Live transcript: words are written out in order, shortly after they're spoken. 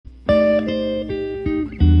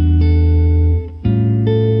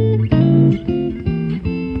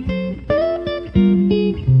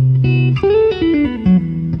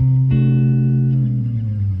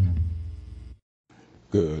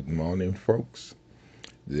folks.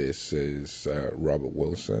 This is Robert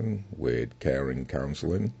Wilson with Caring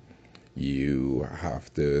Counseling. You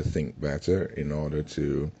have to think better in order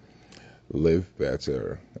to live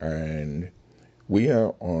better. And we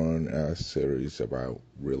are on a series about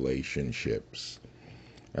relationships.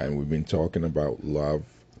 And we've been talking about love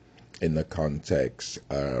in the context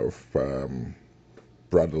of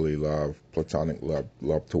brotherly love, platonic love,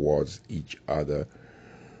 love towards each other.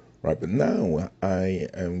 Right, but now I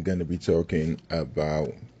am going to be talking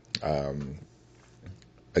about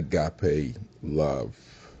agape love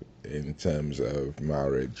in terms of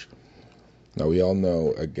marriage. Now, we all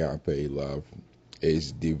know agape love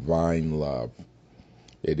is divine love.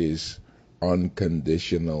 It is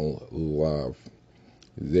unconditional love.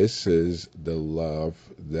 This is the love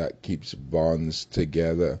that keeps bonds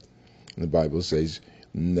together. The Bible says,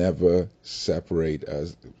 never separate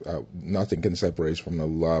us. Nothing can separate us from the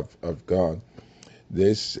love of God.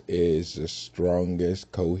 This is the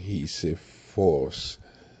strongest cohesive force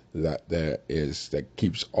that there is that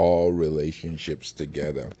keeps all relationships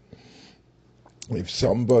together. If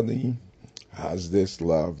somebody has this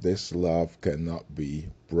love cannot be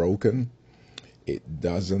broken. It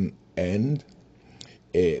doesn't end.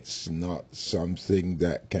 It's not something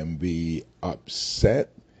that can be upset.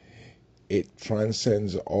 It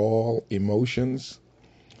transcends all emotions.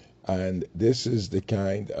 And this is the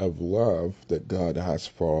kind of love that God has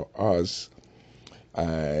for us,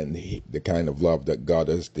 and the kind of love that God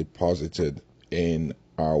has deposited in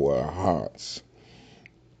our hearts.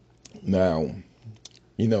 Now,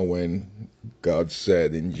 when God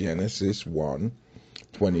said in Genesis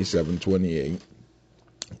 1:27-28,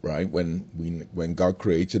 right, when God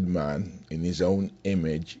created man in his own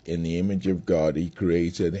image, in the image of God, he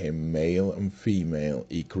created him, male and female,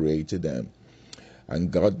 he created them.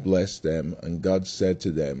 And God blessed them, and God said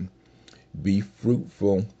to them, be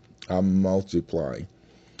fruitful and multiply,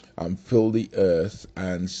 and fill the earth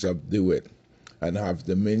and subdue it, and have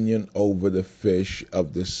dominion over the fish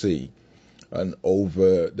of the sea, and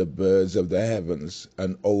over the birds of the heavens,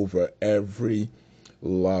 and over every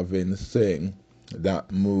living thing that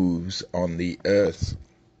moves on the earth.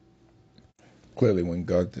 Clearly, when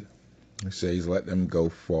God says, let them go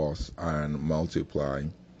forth and multiply,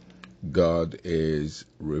 God is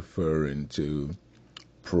referring to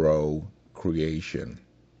procreation.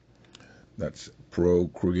 That's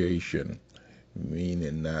procreation,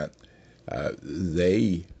 meaning that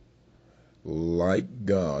they, like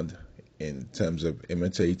God, in terms of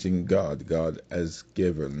imitating God, God has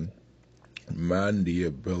given man the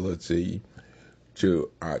ability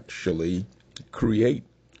to actually create,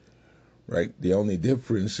 right? The only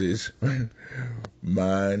difference is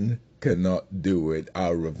man cannot do it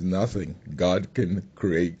out of nothing. God can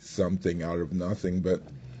create something out of nothing, but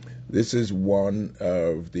this is one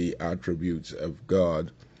of the attributes of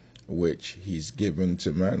God which he's given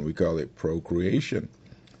to man. We call it procreation,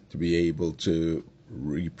 to be able to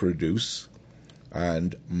reproduce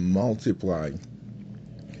and multiply.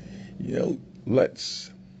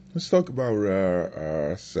 Let's talk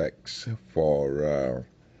about sex for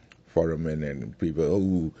a minute. People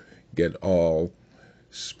who get all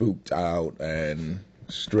spooked out and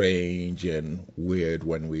strange and weird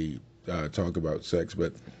when we talk about sex,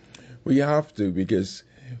 but we have to, because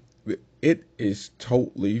it is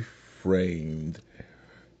totally framed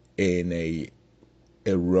in a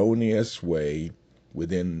erroneous way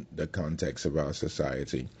within the context of our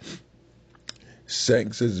society.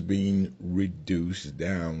 Sex has been reduced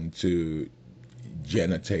down to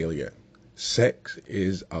genitalia. Sex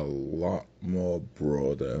is a lot more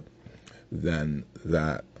broader than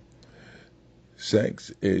that.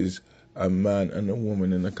 Sex is a man and a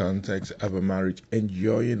woman in the context of a marriage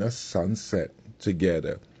enjoying a sunset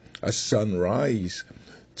together, a sunrise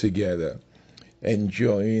together,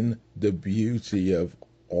 enjoying the beauty of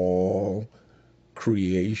all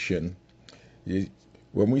creation.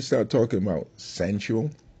 When we start talking about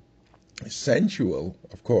sensual,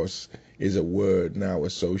 of course, is a word now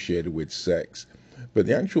associated with sex, but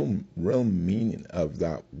the actual real meaning of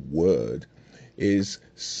that word is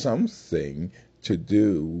a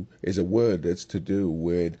word that's to do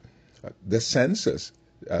with the senses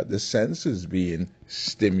being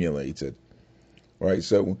stimulated, right?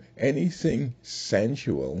 So anything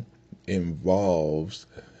sensual involves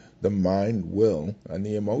the mind, will, and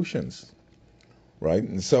the emotions, right?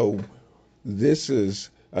 And so this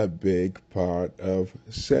is a big part of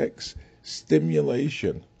sex,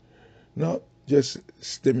 stimulation, not just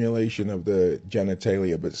stimulation of the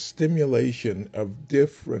genitalia, but stimulation of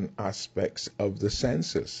different aspects of the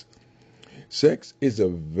senses. Sex is a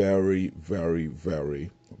very, very,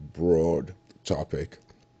 very broad topic.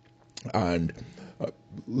 And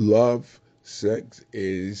love, sex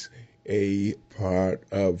is a part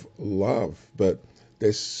of love, but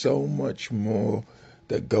there's so much more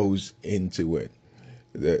that goes into it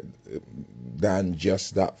that, than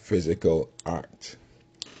just that physical act.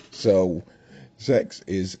 So, sex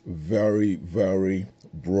is very, very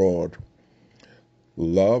broad.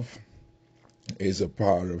 Love is a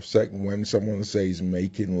part of sex. When someone says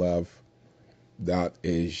making love, that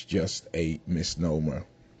is just a misnomer.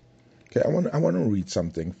 Okay, I want to read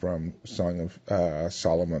something from Song of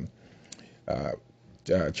Solomon, uh,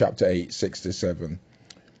 chapter 8, 6 to 7.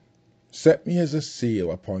 Set me as a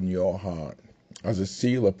seal upon your heart, as a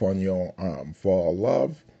seal upon your arm, for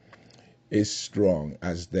love is strong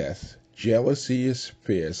as death. Jealousy is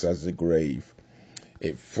fierce as the grave.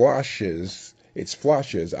 Its flashes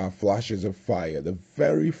are flashes of fire, the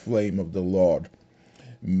very flame of the Lord.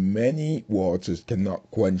 Many waters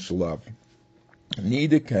cannot quench love,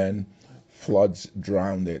 neither can floods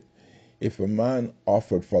drown it. If a man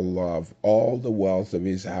offered for love all the wealth of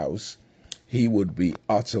his house, he would be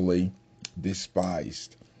utterly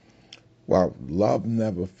despised. Well, love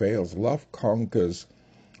never fails. Love conquers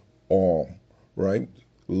all, right?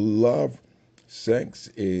 Love, sex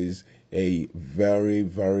is a very,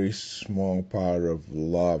 very small part of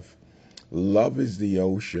love. Love is the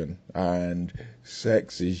ocean, and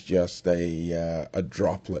sex is just a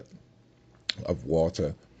droplet of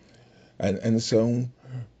water. And so,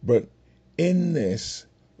 but in this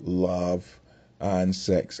love and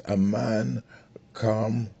sex, a man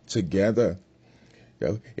come together. You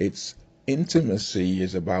know, it's intimacy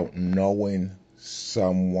is about knowing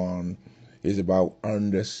someone, is about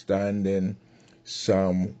understanding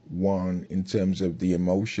someone in terms of the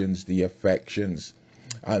emotions, the affections,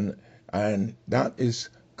 and and that is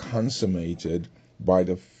consummated by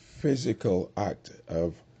the physical act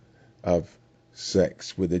of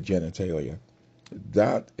sex with the genitalia.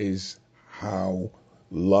 That is how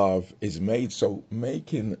love is made. So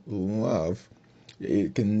making love,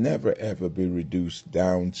 it can never ever be reduced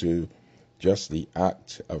down to just the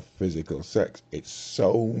act of physical sex. It's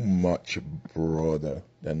so much broader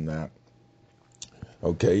than that.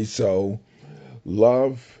 Okay, so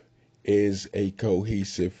love is a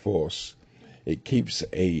cohesive force. It keeps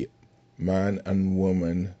a man and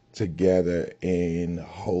woman together in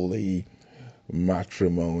holy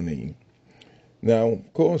matrimony. Now,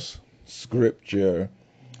 of course, scripture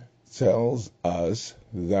tells us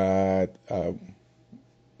that a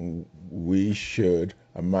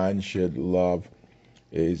man should love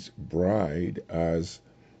his bride as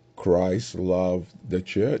Christ loved the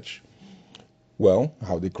church. Well,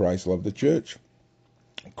 how did Christ love the church?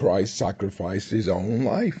 Christ sacrificed his own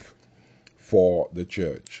life for the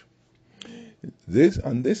church. This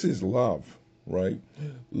is love, right?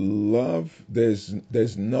 Love,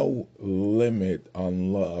 there's no limit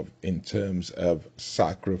on love in terms of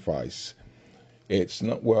sacrifice. It's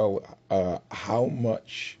not, well, how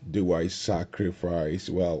much do I sacrifice?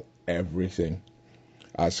 Well, everything,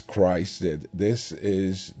 as Christ did. This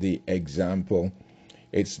is the example.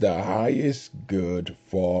 It's the highest good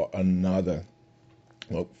for another.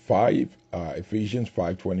 Look, Ephesians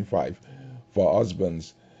 5:25. For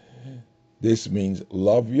husbands, this means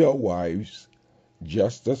love your wives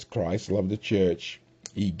just as Christ loved the church.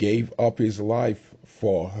 He gave up his life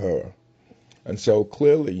for her. And so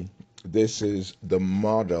clearly, this is the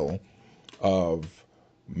model of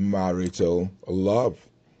marital love.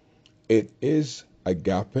 It is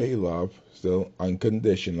agape love, still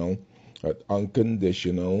unconditional, but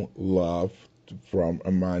unconditional love from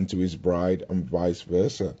a man to his bride and vice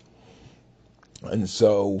versa. And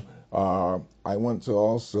so I want to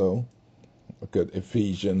also look at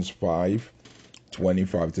Ephesians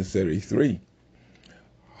 5:25 to 33.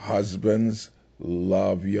 Husbands,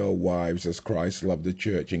 love your wives as Christ loved the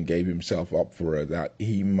church and gave himself up for her, that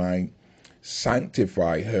he might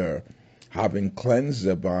sanctify her, having cleansed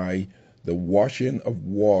her by the washing of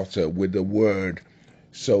water with the word,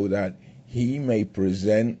 so that he may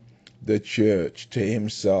present the church to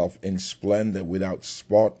himself in splendor, without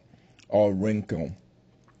spot or wrinkle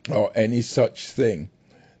or any such thing,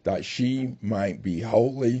 that she might be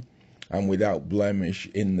holy and without blemish.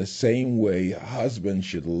 In the same way, husbands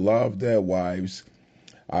should love their wives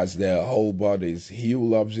as their whole bodies. He who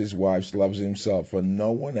loves his wife loves himself, for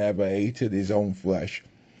no one ever hated his own flesh,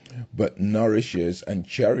 but nourishes and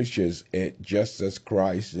cherishes it, just as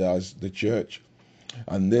Christ does the church.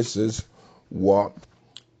 And this is what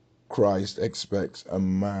Christ expects a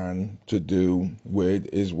man to do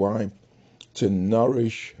with his wife, to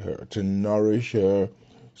nourish her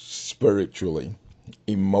spiritually,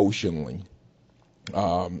 emotionally,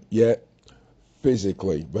 yet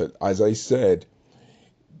physically. But as I said,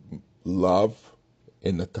 love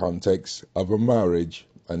in the context of a marriage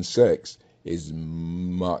and sex is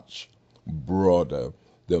much broader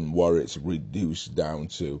than what it's reduced down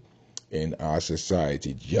to in our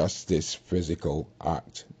society. Just this physical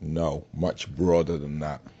act. No, much broader than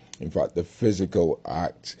that. In fact, the physical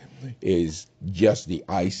act is just the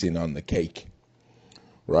icing on the cake,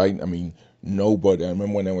 right? I mean, nobody, I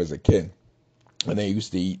remember when I was a kid and I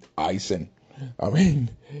used to eat icing. I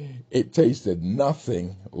mean, it tasted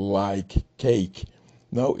nothing like cake.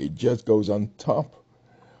 No, it just goes on top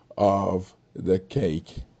of the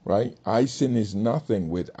cake, right? Icing is nothing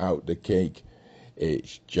without the cake.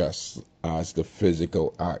 It's just as the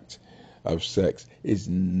physical act of sex is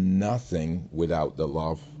nothing without the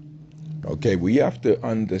love. Okay, we have to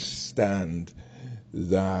understand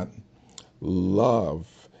that love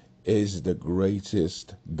is the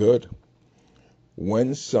greatest good.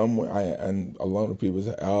 When someone, and a lot of people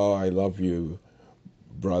say, "Oh, I love you,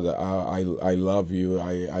 brother. I love you.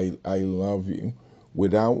 I love you,"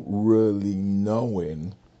 without really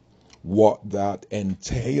knowing what that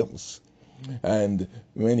entails. And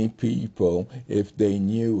many people, if they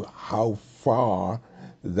knew how far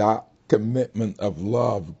that commitment of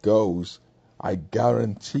love goes, I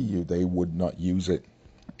guarantee you they would not use it.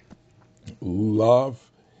 Love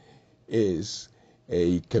is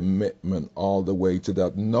a commitment all the way to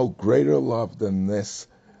that. No greater love than this,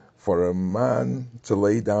 for a man to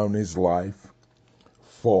lay down his life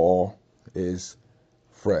for his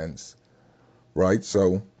friends, right?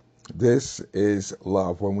 So this is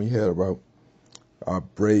love. When we hear about our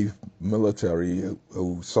brave military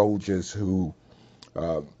soldiers who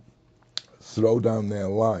throw down their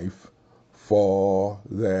life for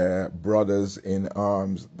their brothers in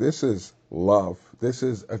arms, this is love. This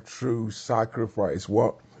is a true sacrifice.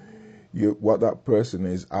 What that person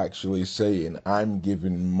is actually saying, I'm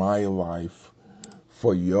giving my life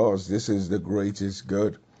for yours. This is the greatest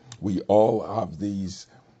good. We all have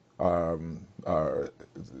um, uh,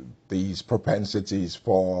 these propensities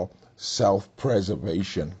for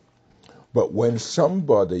self-preservation. But when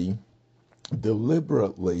somebody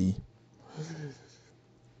deliberately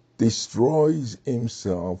destroys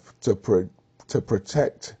himself to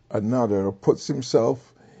protect another, or puts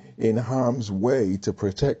himself in harm's way to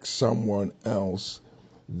protect someone else,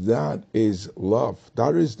 that is love.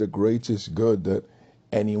 That is the greatest good that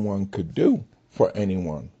anyone could do for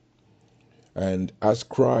anyone. And as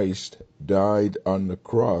Christ died on the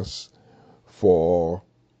cross for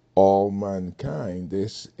all mankind,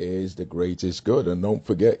 this is the greatest good. And don't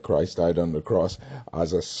forget, Christ died on the cross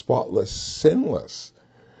as a spotless,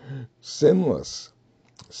 sinless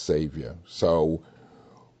Savior. So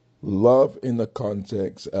love in the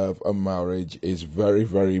context of a marriage is very,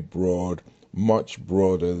 very broad, much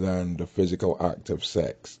broader than the physical act of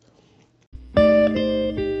sex.